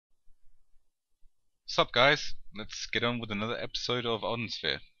Sup guys, let's get on with another episode of Odin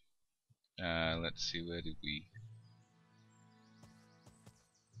Sphere. Let's see, where did we...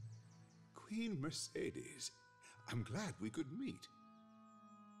 Queen Mercedes, I'm glad we could meet.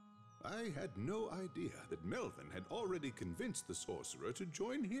 I had no idea that Melvin had already convinced the sorcerer to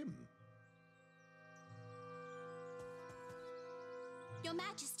join him. Your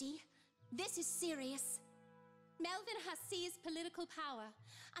Majesty, this is serious. Melvin has seized political power,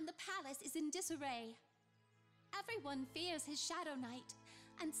 and the palace is in disarray. Everyone fears his Shadow Knight,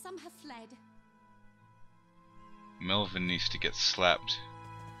 and some have fled. Melvin needs to get slapped.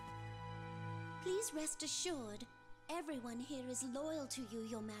 Please rest assured, everyone here is loyal to you,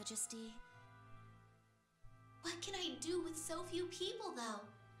 Your Majesty. What can I do with so few people, though?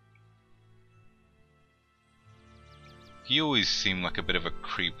 He always seemed like a bit of a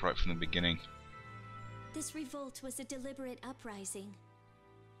creep right from the beginning. This revolt was a deliberate uprising.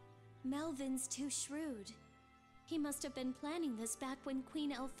 Melvin's too shrewd. He must have been planning this back when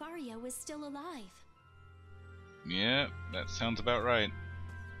Queen Elfaria was still alive. Yeah, that sounds about right.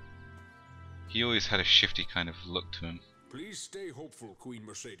 He always had a shifty kind of look to him. Please stay hopeful, Queen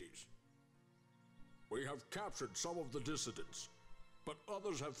Mercedes. We have captured some of the dissidents, but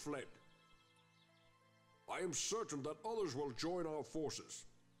others have fled. I am certain that others will join our forces.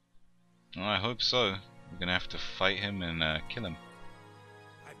 Oh, I hope so. We're gonna have to fight him and kill him.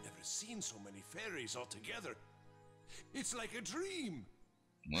 I've never seen so many fairies all together. It's like a dream.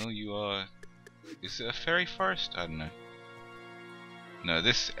 Well, you are... Is it a fairy forest? I don't know. No,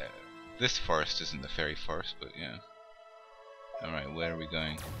 this forest isn't the fairy forest, but yeah. Alright, where are we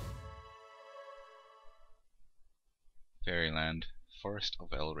going? Fairyland. Forest of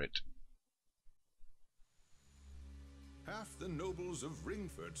Elrit. Half the nobles of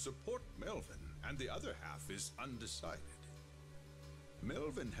Ringford support Melvin, and the other half is undecided.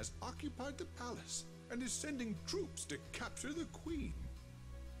 Melvin has occupied the palace and is sending troops to capture the queen.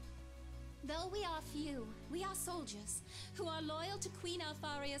 Though we are few, we are soldiers who are loyal to Queen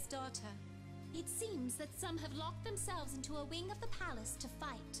Elfaria's daughter. It seems that some have locked themselves into a wing of the palace to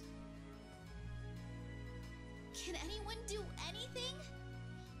fight. Can anyone do anything?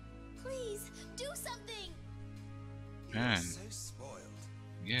 Please, do something! Man. You're so spoiled.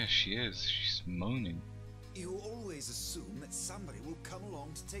 Yeah, she is. She's moaning. You always assume that somebody will come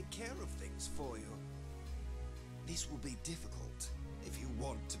along to take care of things for you. This will be difficult if you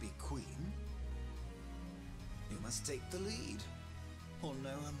want to be queen. You must take the lead, or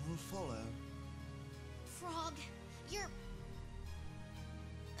no one will follow. Frog, you're...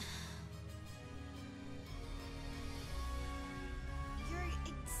 You're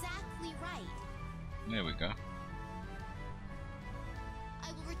exactly right. There we go.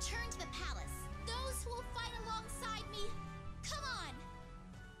 I will return to the palace. Those who will fight alongside me, come on!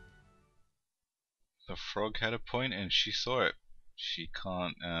 The frog had a point and she saw it. She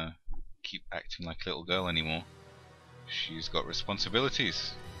can't keep acting like a little girl anymore. She's got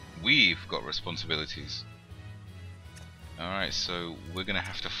responsibilities. We've got responsibilities. Alright, so we're gonna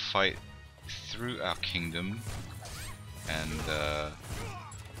have to fight through our kingdom and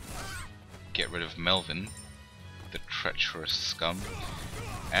get rid of Melvin, the treacherous scum,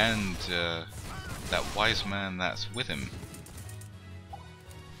 and that wise man that's with him.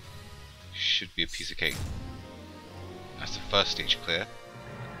 Should be a piece of cake. That's the first stage clear.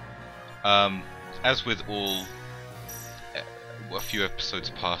 As with all a few episodes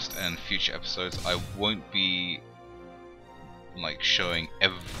past and future episodes, I won't be like showing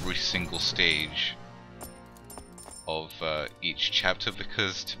every single stage of each chapter,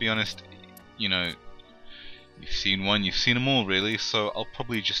 because to be honest, you know, you've seen one, you've seen them all really, so I'll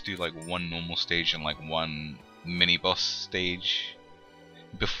probably just do like one normal stage and like one mini boss stage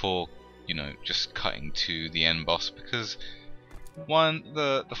before, you know, just cutting to the end boss, because one,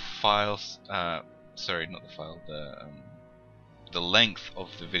 the files, sorry, not the file, the length of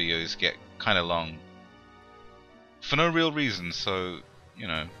the videos get kind of long for no real reason, so, you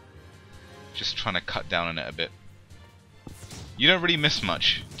know, just trying to cut down on it a bit. You don't really miss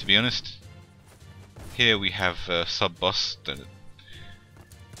much, to be honest. Here we have sub-boss, the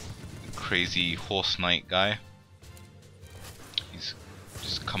crazy horse knight guy. He's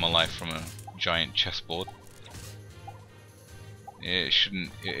just come alive from a giant chessboard. It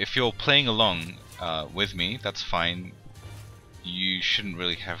shouldn't. If you're playing along with me, that's fine. You shouldn't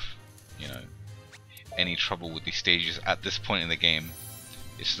really have, you know, any trouble with these stages at this point in the game.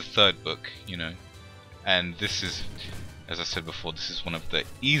 It's the third book, you know, and this is, as I said before, this is one of the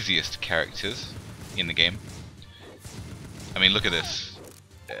easiest characters in the game. I mean, look at this.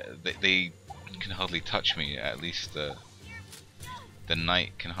 They can hardly touch me. At least the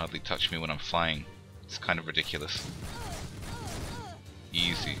knight can hardly touch me when I'm flying. It's kind of ridiculous.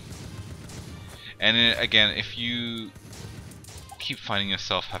 Easy. And again, if you keep finding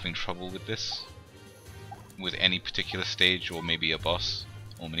yourself having trouble with this, with any particular stage or maybe a boss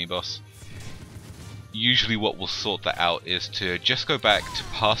or mini boss, usually what will sort that out is to just go back to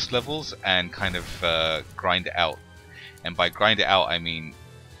past levels and kind of grind it out. And by grind it out, I mean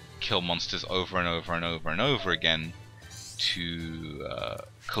kill monsters over and over and over and over again to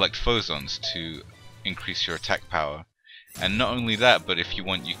collect foe zones to increase your attack power. And not only that, but if you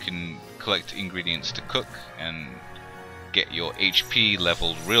want, you can collect ingredients to cook and get your HP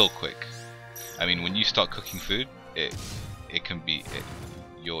leveled real quick. I mean, when you start cooking food, it can be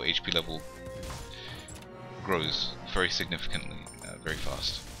your HP level grows very significantly, very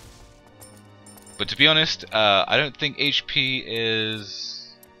fast. But to be honest, I don't think HP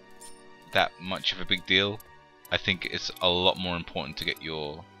is that much of a big deal. I think it's a lot more important to get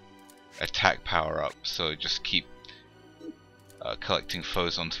your attack power up. So just keep collecting foe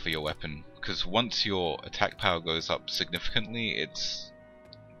zones for your weapon, because once your attack power goes up significantly, it's,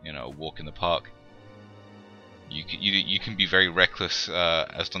 you know, a walk in the park. You can be very reckless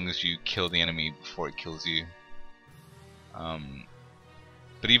as long as you kill the enemy before it kills you.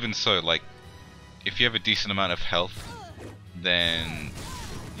 But even so, like, if you have a decent amount of health, then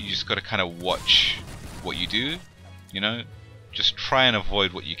you just got to kind of watch what you do, you know, just try and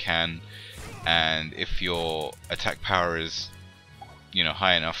avoid what you can. And if your attack power is, you know,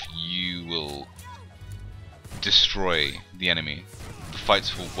 high enough, you will destroy the enemy. The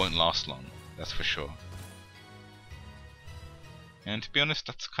fights won't last long, that's for sure. And to be honest,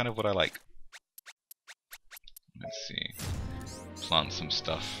 that's kind of what I like. Let's see. Plant some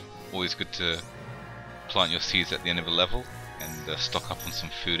stuff. Always good to plant your seeds at the end of a level and stock up on some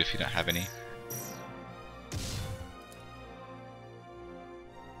food if you don't have any.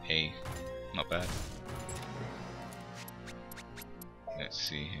 Hey, not bad. Let's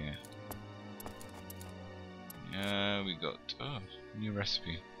see here. We got new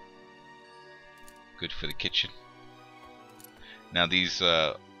recipe. Good for the kitchen. Now these,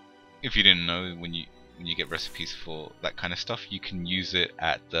 if you didn't know, when you get recipes for that kind of stuff, you can use it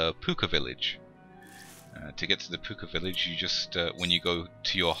at the Puka village. To get to the Puka village, you just when you go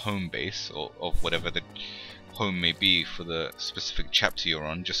to your home base, or of whatever the home may be for the specific chapter you're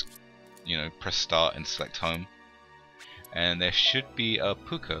on, just, you know, press start and select home. And there should be a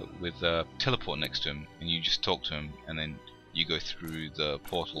Puka with a teleport next to him, and you just talk to him, and then you go through the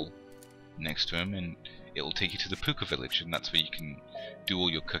portal next to him, and it will take you to the Puka village, and that's where you can do all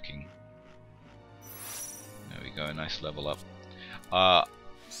your cooking. There we go, a nice level up.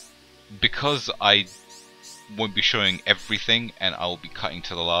 Because I won't be showing everything, and I'll be cutting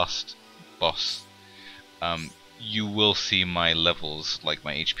to the last boss, you will see my levels, like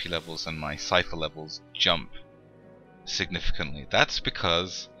my HP levels and my cipher levels, jump significantly. That's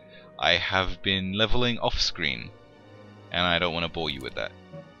because I have been leveling off screen, and I don't want to bore you with that.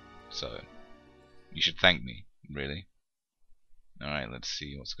 So you should thank me, really. Alright, let's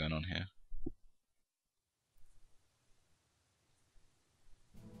see what's going on here.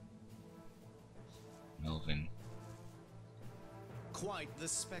 Melvin. Quite the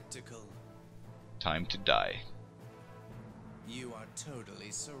spectacle. Time to die. You are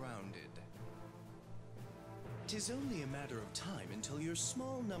totally surrounded. 'Tis only a matter of time until your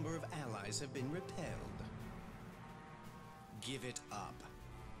small number of allies have been repelled. Give it up.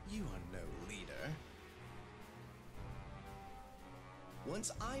 You are no leader.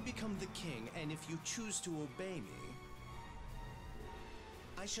 Once I become the king, and if you choose to obey me,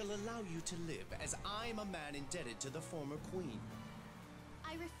 I shall allow you to live, as I'm a man indebted to the former queen.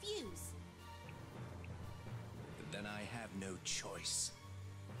 I refuse. Then I have no choice.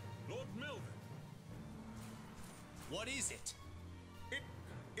 Lord Melvin, What is it?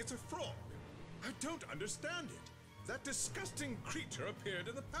 it's a fraud. I don't understand it. That disgusting creature appeared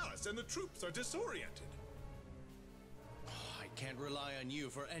in the palace, and the troops are disoriented. I can't rely on you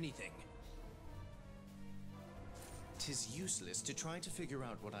for anything. 'Tis useless to try to figure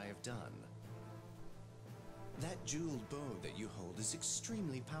out what I have done. That jeweled bow that you hold is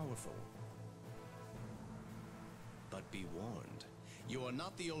extremely powerful. But be warned, you are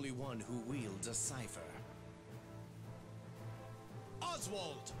not the only one who wields a cipher.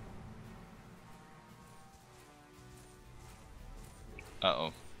 Oswald!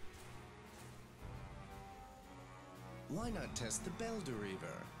 Uh-oh. Why not test the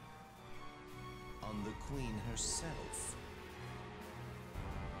Belderreaver on the queen herself?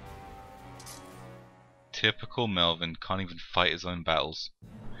 Typical Melvin, can't even fight his own battles.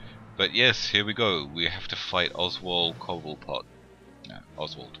 But yes, here we go. We have to fight Oswald Cobblepot. No,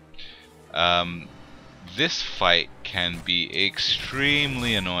 Oswald. this fight can be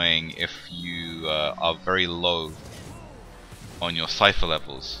extremely annoying if you are very low on your cipher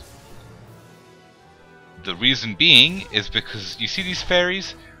levels. The reason being is because you see these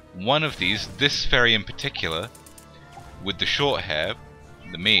fairies? One of these, this fairy in particular, with the short hair,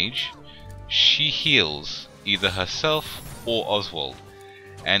 the mage, she heals either herself or Oswald.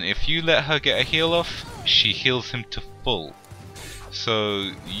 And if you let her get a heal off, she heals him to full. So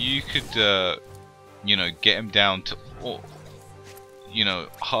you could, you know, get him down to, or, you know,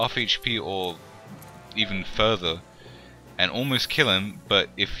 half HP or even further, and almost kill him. But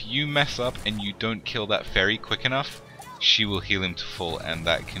if you mess up and you don't kill that fairy quick enough, she will heal him to full, and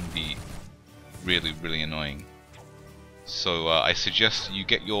that can be really, really annoying. So I suggest you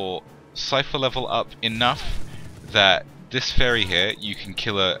get your cipher level up enough that this fairy here, you can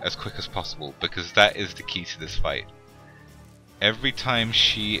kill her as quick as possible, because that is the key to this fight. Every time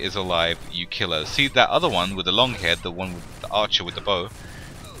she is alive, you kill her. See that other one with the long head, the one with the archer with the bow,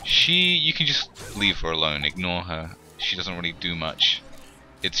 you can just leave her alone, ignore her. She doesn't really do much.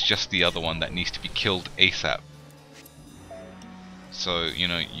 It's just the other one that needs to be killed ASAP. So, you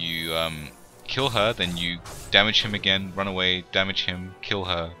know, you kill her, then you damage him again, run away, damage him, kill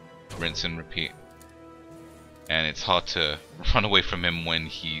her, rinse and repeat. And it's hard to run away from him when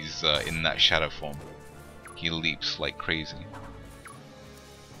he's in that shadow form. He leaps like crazy.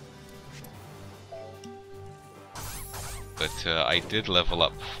 But I did level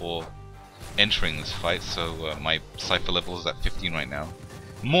up before entering this fight, so my cipher level is at 15 right now.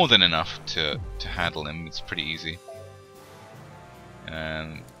 More than enough to handle him. It's pretty easy.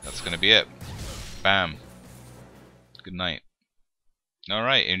 And that's gonna be it. Bam. Good night.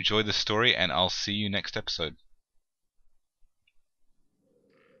 Alright, enjoy the story, and I'll see you next episode.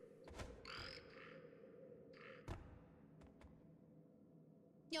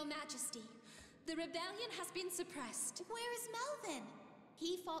 Your Majesty, the rebellion has been suppressed. Where is Melvin?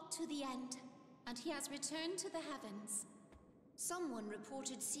 He fought to the end, and he has returned to the heavens. Someone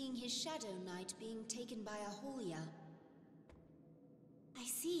reported seeing his Shadow Knight being taken by a Holia. I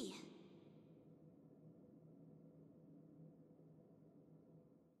see.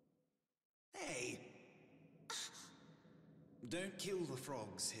 Hey! Don't kill the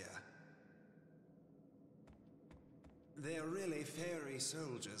frogs here. They're really fairy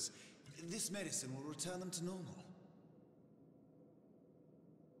soldiers. This medicine will return them to normal.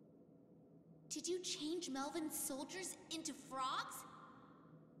 Did you change Melvin's soldiers into frogs?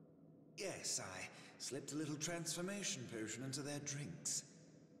 Yes, I slipped a little transformation potion into their drinks.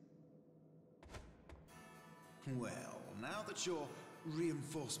 Well, now that your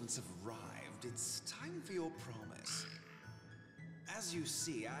reinforcements have arrived, it's time for your promise. As you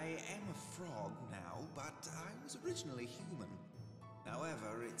see, I am a frog now, but I was originally human.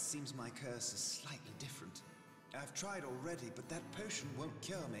 However, it seems my curse is slightly different. I've tried already, but that potion won't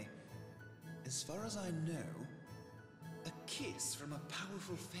cure me. As far as I know, a kiss from a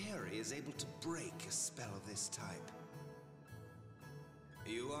powerful fairy is able to break a spell of this type.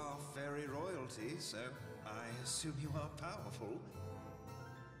 You are fairy royalty, so I assume you are powerful.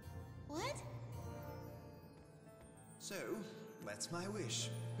 What? So, that's my wish.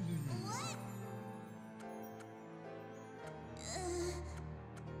 What?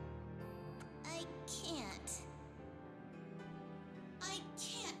 I can't. I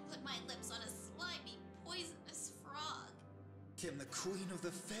can't put my lips on a slimy, poisonous frog. Can the Queen of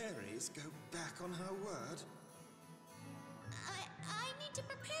the Fairies go back on her word? I need to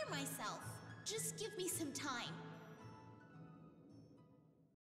prepare myself. Just give me some time.